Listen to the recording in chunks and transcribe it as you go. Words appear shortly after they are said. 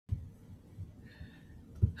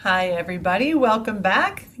Hi, everybody. Welcome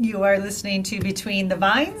back. You are listening to Between the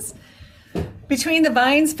Vines. Between the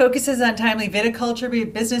Vines focuses on timely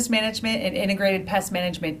viticulture, business management, and integrated pest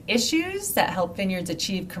management issues that help vineyards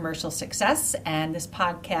achieve commercial success. And this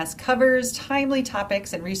podcast covers timely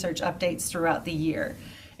topics and research updates throughout the year.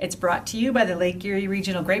 It's brought to you by the Lake Erie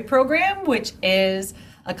Regional Grape Program, which is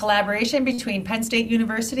a collaboration between Penn State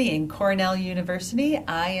University and Cornell University.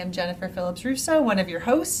 I am Jennifer Phillips Russo, one of your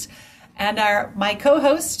hosts. And my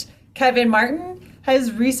co-host, Kevin Martin,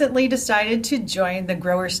 has recently decided to join the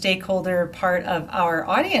grower stakeholder part of our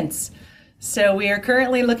audience. So we are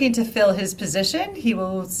currently looking to fill his position.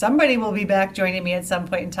 Somebody will be back joining me at some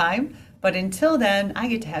point in time. But until then, I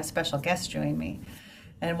get to have special guests join me.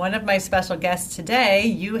 And one of my special guests today,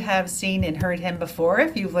 you have seen and heard him before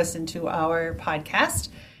if you've listened to our podcast,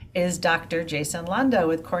 is Dr. Jason Londo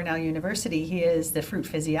with Cornell University. He is the fruit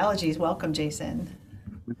physiologist. Welcome, Jason.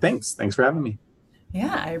 Thanks for having me.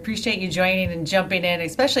 Yeah, I appreciate you joining and jumping in,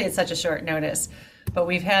 especially at such a short notice. But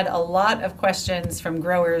we've had a lot of questions from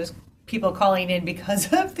growers, people calling in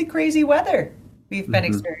because of the crazy weather we've been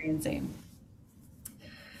experiencing.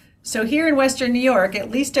 So here in Western New York,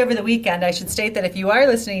 at least over the weekend, I should state that if you are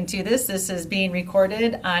listening to this is being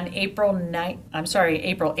recorded on April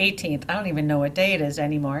 18th. I don't even know what day it is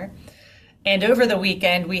anymore. And over the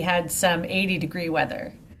weekend, we had some 80-degree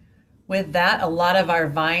weather. With that, a lot of our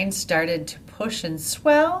vines started to push and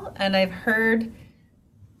swell, and I've heard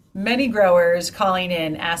many growers calling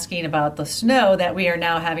in asking about the snow that we are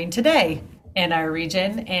now having today in our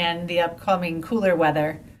region and the upcoming cooler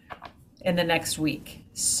weather in the next week.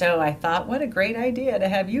 So I thought, what a great idea to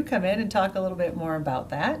have you come in and talk a little bit more about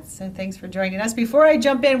that. So thanks for joining us. Before I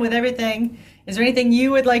jump in with everything, is there anything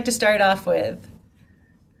you would like to start off with?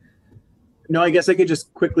 No, I guess I could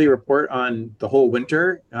just quickly report on the whole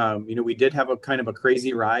winter. We did have a kind of a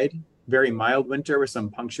crazy ride, very mild winter with some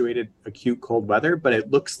punctuated acute cold weather, but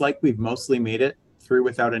it looks like we've mostly made it through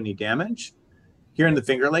without any damage. Here in the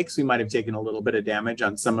Finger Lakes, we might have taken a little bit of damage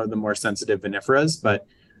on some of the more sensitive vinifera's, but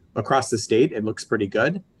across the state, it looks pretty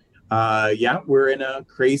good. We're in a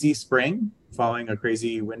crazy spring, following a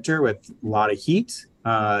crazy winter with a lot of heat,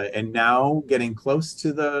 and now getting close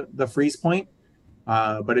to the freeze point.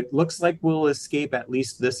 But it looks like we'll escape at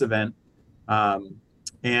least this event.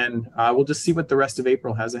 And we'll just see what the rest of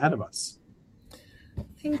April has ahead of us.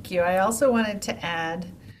 Thank you. I also wanted to add,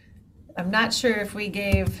 I'm not sure if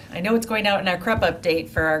I know it's going out in our crop update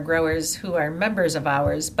for our growers who are members of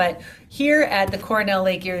ours, but here at the Cornell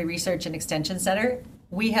Lake Erie Research and Extension Center,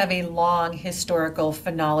 we have a long historical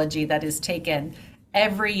phenology that is taken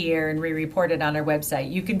every year and re-reported on our website.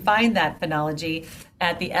 You can find that phenology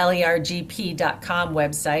at the lergp.com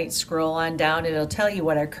website. Scroll on down, it'll tell you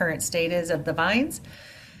what our current state is of the vines.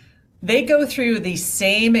 They go through the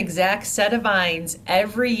same exact set of vines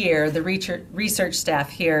every year, the research staff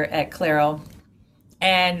here at Claro,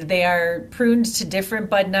 and they are pruned to different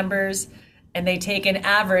bud numbers, and they take an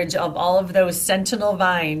average of all of those sentinel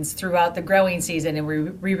vines throughout the growing season, and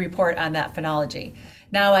we report on that phenology.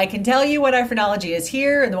 Now, I can tell you what our phenology is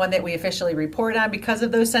here, and the one that we officially report on because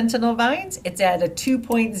of those sentinel vines. It's at a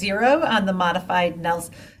 2.0 on the modified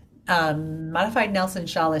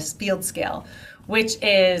Nelson-Challis field scale, which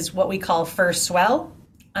is what we call first swell.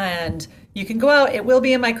 And you can go out, it will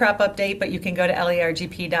be in my crop update, but you can go to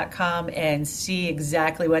lergp.com and see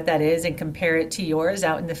exactly what that is and compare it to yours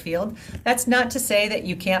out in the field. That's not to say that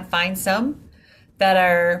you can't find some that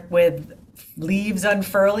are with leaves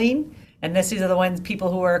unfurling. And these are the ones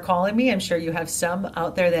people who are calling me. I'm sure you have some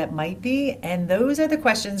out there that might be. And those are the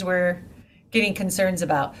questions we're getting concerns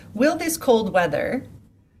about. Will this cold weather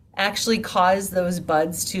actually cause those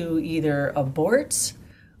buds to either abort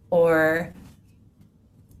or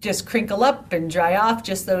just crinkle up and dry off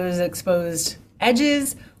just those exposed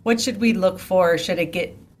edges? What should we look for? Should it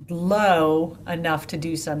get low enough to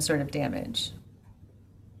do some sort of damage?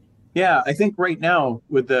 Yeah, I think right now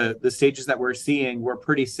with the stages that we're seeing, we're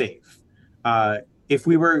pretty safe. If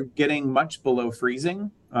we were getting much below freezing,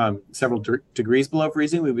 several degrees below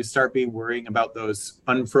freezing, we would start worrying about those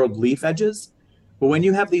unfurled leaf edges. But when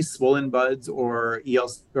you have these swollen buds or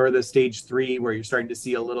the stage 3, where you're starting to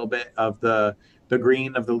see a little bit of the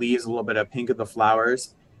green of the leaves, a little bit of pink of the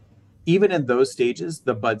flowers, even in those stages,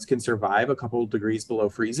 the buds can survive a couple of degrees below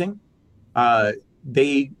freezing.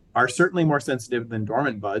 They are certainly more sensitive than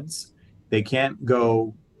dormant buds. They can't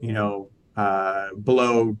go,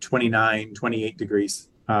 below 29, 28 degrees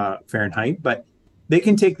Fahrenheit, but they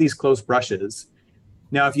can take these close brushes.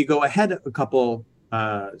 Now, if you go ahead a couple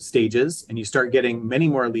stages and you start getting many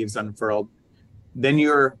more leaves unfurled, then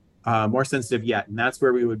you're more sensitive yet. And that's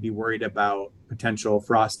where we would be worried about potential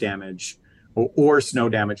frost damage or snow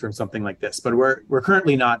damage from something like this. But we're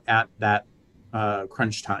currently not at that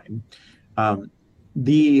crunch time.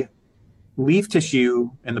 The leaf tissue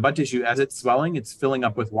and the bud tissue, as it's swelling, it's filling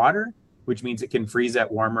up with water, which means it can freeze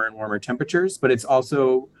at warmer and warmer temperatures, but it's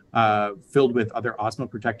also filled with other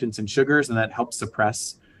osmoprotectants and sugars, and that helps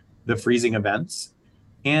suppress the freezing events.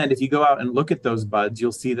 And if you go out and look at those buds,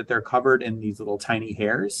 you'll see that they're covered in these little tiny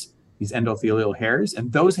hairs, these endothelial hairs.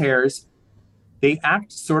 And those hairs, they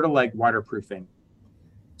act sort of like waterproofing.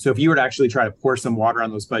 So if you were to actually try to pour some water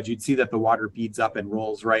on those buds, you'd see that the water beads up and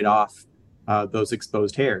rolls right off those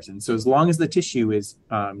exposed hairs. And so as long as the tissue is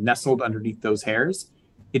nestled underneath those hairs,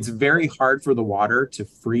 it's very hard for the water to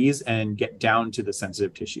freeze and get down to the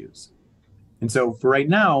sensitive tissues. And so for right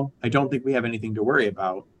now, I don't think we have anything to worry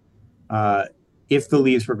about. If the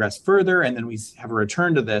leaves progress further and then we have a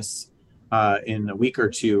return to this in a week or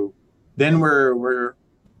two, then we're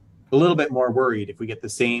a little bit more worried. If we get the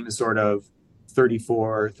same sort of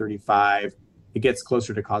 34, 35, it gets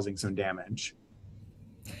closer to causing some damage.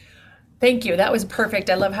 Thank you. That was perfect.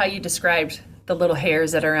 I love how you described the little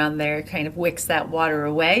hairs that are on there, kind of wicks that water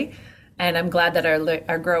away. And I'm glad that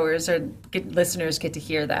our growers or listeners get to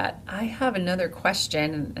hear that. I have another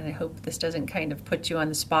question, and I hope this doesn't kind of put you on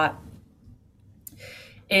the spot.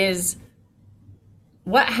 Is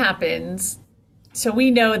what happens, so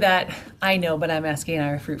we know that, I know, but I'm asking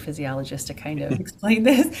our fruit physiologist to kind of explain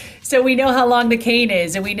this. So we know how long the cane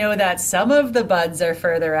is, and we know that some of the buds are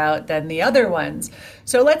further out than the other ones.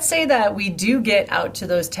 So let's say that we do get out to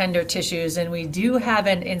those tender tissues and we do have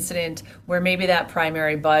an incident where maybe that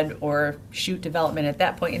primary bud or shoot development at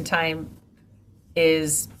that point in time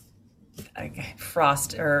is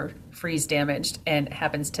frost or freeze damaged and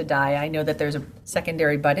happens to die. I know that there's a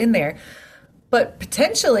secondary bud in there, but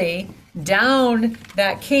potentially down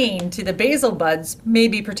that cane to the basal buds may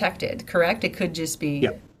be protected, correct? It could just be,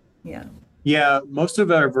 Yeah, most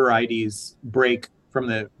of our varieties break from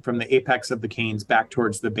the apex of the canes back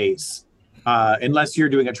towards the base, unless you're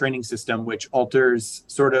doing a training system which alters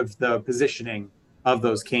sort of the positioning of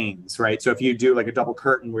those canes, right? So if you do like a double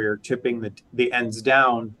curtain where you're tipping the ends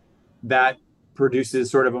down, that produces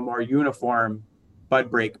sort of a more uniform bud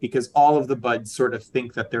break because all of the buds sort of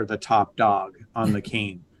think that they're the top dog on the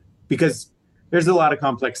cane. Because there's a lot of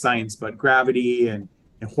complex science, but gravity and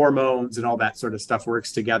hormones and all that sort of stuff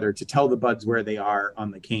works together to tell the buds where they are on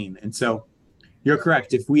the cane. And so you're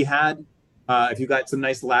correct. If you got some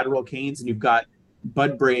nice lateral canes and you've got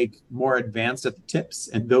bud break more advanced at the tips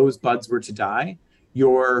and those buds were to die,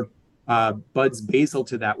 your buds basal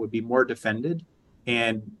to that would be more defended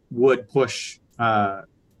and would push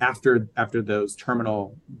after those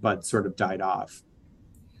terminal buds sort of died off.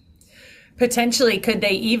 Potentially, could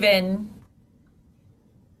they even,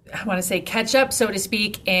 I want to say, catch up, so to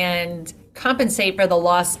speak, and compensate for the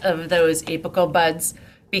loss of those apical buds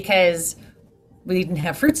because we didn't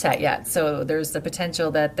have fruit set yet? So there's the potential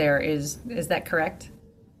that there is that correct?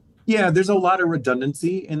 Yeah, there's a lot of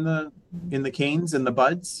redundancy in the canes and the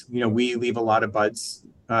buds. You know, we leave a lot of buds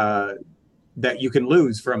that you can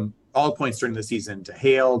lose from all points during the season, to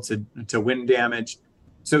hail, to wind damage.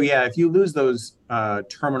 So yeah, if you lose those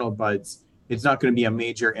terminal buds, it's not going to be a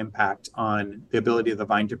major impact on the ability of the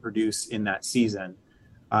vine to produce in that season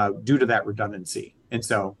due to that redundancy. And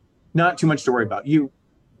so not too much to worry about. You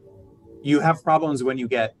have problems when you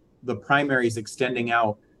get the primaries extending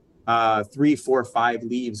out 3, 4, 5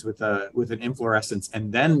 leaves with an inflorescence,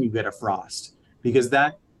 and then you get a frost, because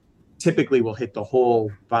that typically will hit the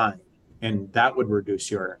whole vine, and that would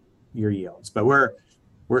reduce your yields. But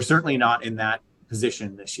we're certainly not in that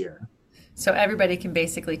position this year. So everybody can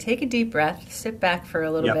basically take a deep breath, sit back for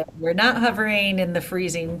a little bit. We're not hovering in the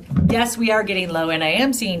freezing. Yes, we are getting low, and I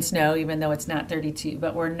am seeing snow, even though it's not 32,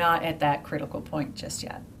 but we're not at that critical point just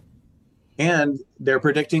yet. And they're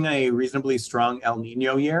predicting a reasonably strong El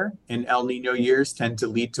Nino year, and El Nino years tend to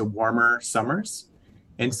lead to warmer summers.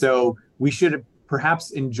 And so we should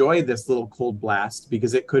perhaps enjoy this little cold blast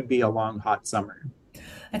because it could be a long, hot summer.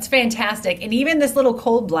 That's fantastic. And even this little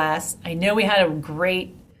cold blast, I know we had a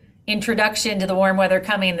great introduction to the warm weather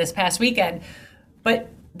coming this past weekend, but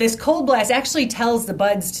this cold blast actually tells the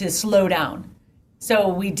buds to slow down. So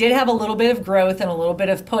we did have a little bit of growth and a little bit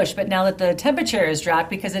of push, but now that the temperature has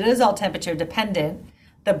dropped, because it is all temperature dependent,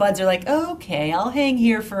 the buds are like, oh, okay, I'll hang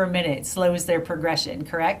here for a minute. It slows their progression,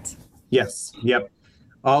 correct? Yes. Yep.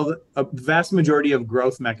 A vast majority of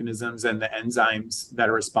growth mechanisms and the enzymes that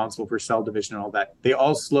are responsible for cell division and all that, they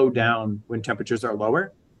all slow down when temperatures are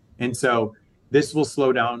lower. And so this will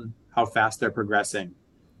slow down how fast they're progressing.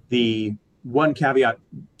 The one caveat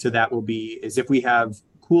to that is if we have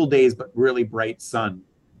cool days but really bright sun,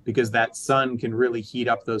 because that sun can really heat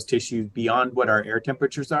up those tissues beyond what our air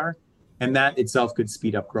temperatures are, and that itself could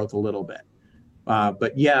speed up growth a little bit.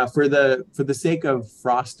 But yeah, for the sake of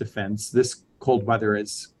frost defense, this cold weather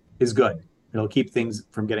is good. It'll keep things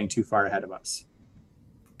from getting too far ahead of us.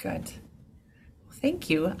 Good. Thank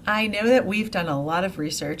you. I know that we've done a lot of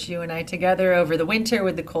research, you and I together, over the winter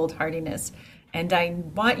with the cold hardiness. And I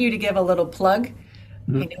want you to give a little plug.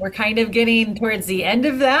 I know we're kind of getting towards the end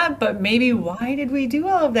of that, but maybe why did we do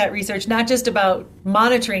all of that research? Not just about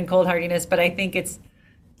monitoring cold hardiness, but I think it's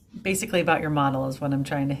basically about your model is what I'm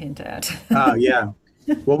trying to hint at. Yeah.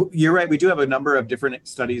 Well, you're right. We do have a number of different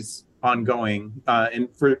studies ongoing. And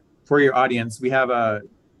for your audience,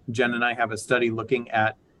 Jen and I have a study looking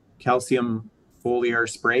at calcium foliar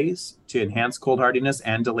sprays to enhance cold hardiness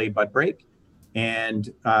and delay bud break. And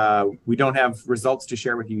we don't have results to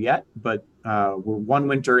share with you yet, but we're one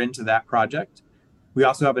winter into that project. We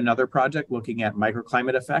also have another project looking at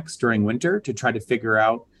microclimate effects during winter to try to figure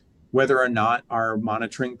out whether or not our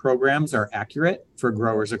monitoring programs are accurate for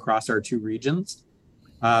growers across our two regions.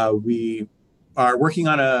 We are working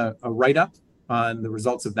on a write-up on the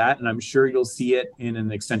results of that, and I'm sure you'll see it in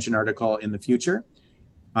an extension article in the future.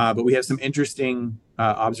 But we have some interesting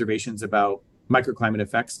observations about microclimate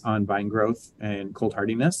effects on vine growth and cold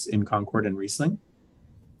hardiness in Concord and Riesling.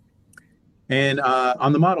 And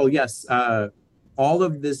on the model, yes, all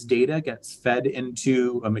of this data gets fed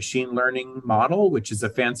into a machine learning model, which is a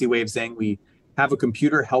fancy way of saying we have a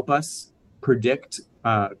computer help us predict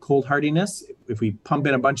cold hardiness. If we pump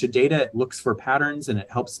in a bunch of data, it looks for patterns and it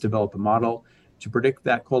helps develop a model to predict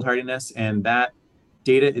that cold hardiness. And that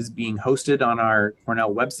data is being hosted on our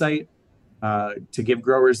Cornell website to give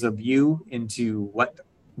growers a view into what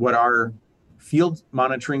our field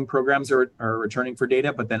monitoring programs are returning for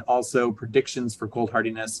data, but then also predictions for cold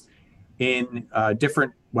hardiness in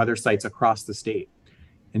different weather sites across the state.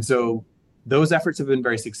 And so those efforts have been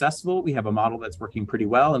very successful. We have a model that's working pretty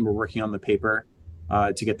well, and we're working on the paper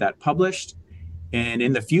to get that published. And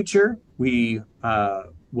in the future, we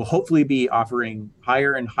will hopefully be offering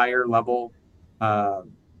higher and higher level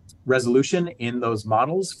resolution in those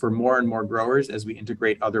models for more and more growers as we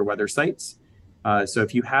integrate other weather sites. So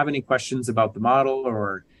if you have any questions about the model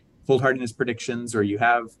or cold hardiness predictions, or you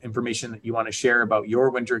have information that you want to share about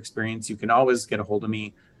your winter experience, you can always get a hold of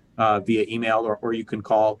me via email, or you can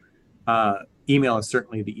call. Email is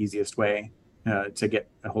certainly the easiest way to get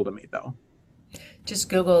a hold of me, though. Just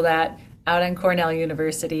Google that out on Cornell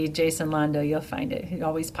University, Jason Londo, you'll find it. It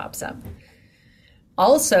always pops up.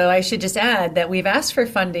 Also, I should just add that we've asked for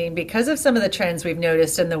funding because of some of the trends we've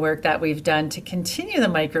noticed in the work that we've done to continue the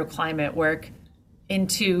microclimate work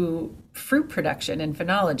into fruit production and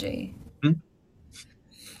phenology. Mm-hmm.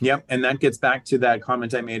 Yep, and that gets back to that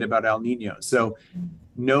comment I made about El Nino. So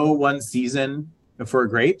no one season for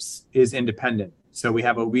grapes is independent. So we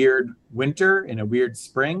have a weird winter and a weird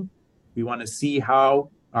spring. We want to see how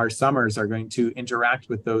our summers are going to interact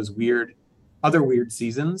with those other weird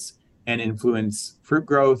seasons and influence fruit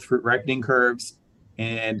growth, fruit ripening curves.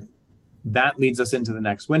 And that leads us into the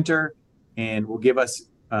next winter and will give us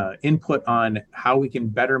input on how we can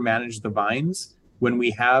better manage the vines when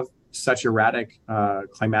we have such erratic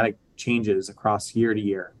climatic changes across year to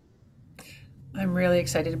year. I'm really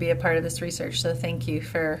excited to be a part of this research, so thank you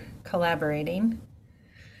for collaborating.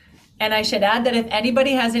 And I should add that if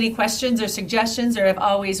anybody has any questions or suggestions or have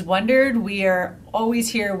always wondered, we are always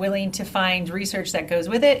here willing to find research that goes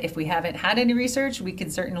with it. If we haven't had any research, we can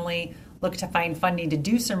certainly look to find funding to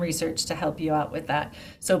do some research to help you out with that.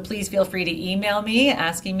 So please feel free to email me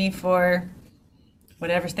asking me for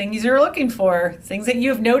whatever things you're looking for, things that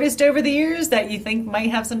you've noticed over the years that you think might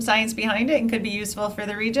have some science behind it and could be useful for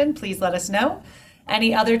the region. Please let us know.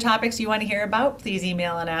 Any other topics you want to hear about, please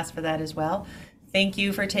email and ask for that as well. Thank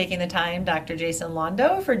you for taking the time, Dr. Jason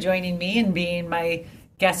Londo, for joining me and being my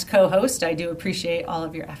guest co-host. I do appreciate all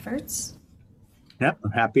of your efforts. Yep,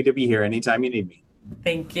 I'm happy to be here anytime you need me.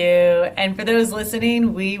 Thank you. And for those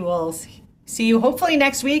listening, we will see you hopefully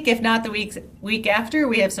next week. If not the week after,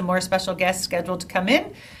 we have some more special guests scheduled to come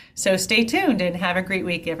in. So stay tuned and have a great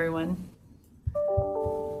week, everyone.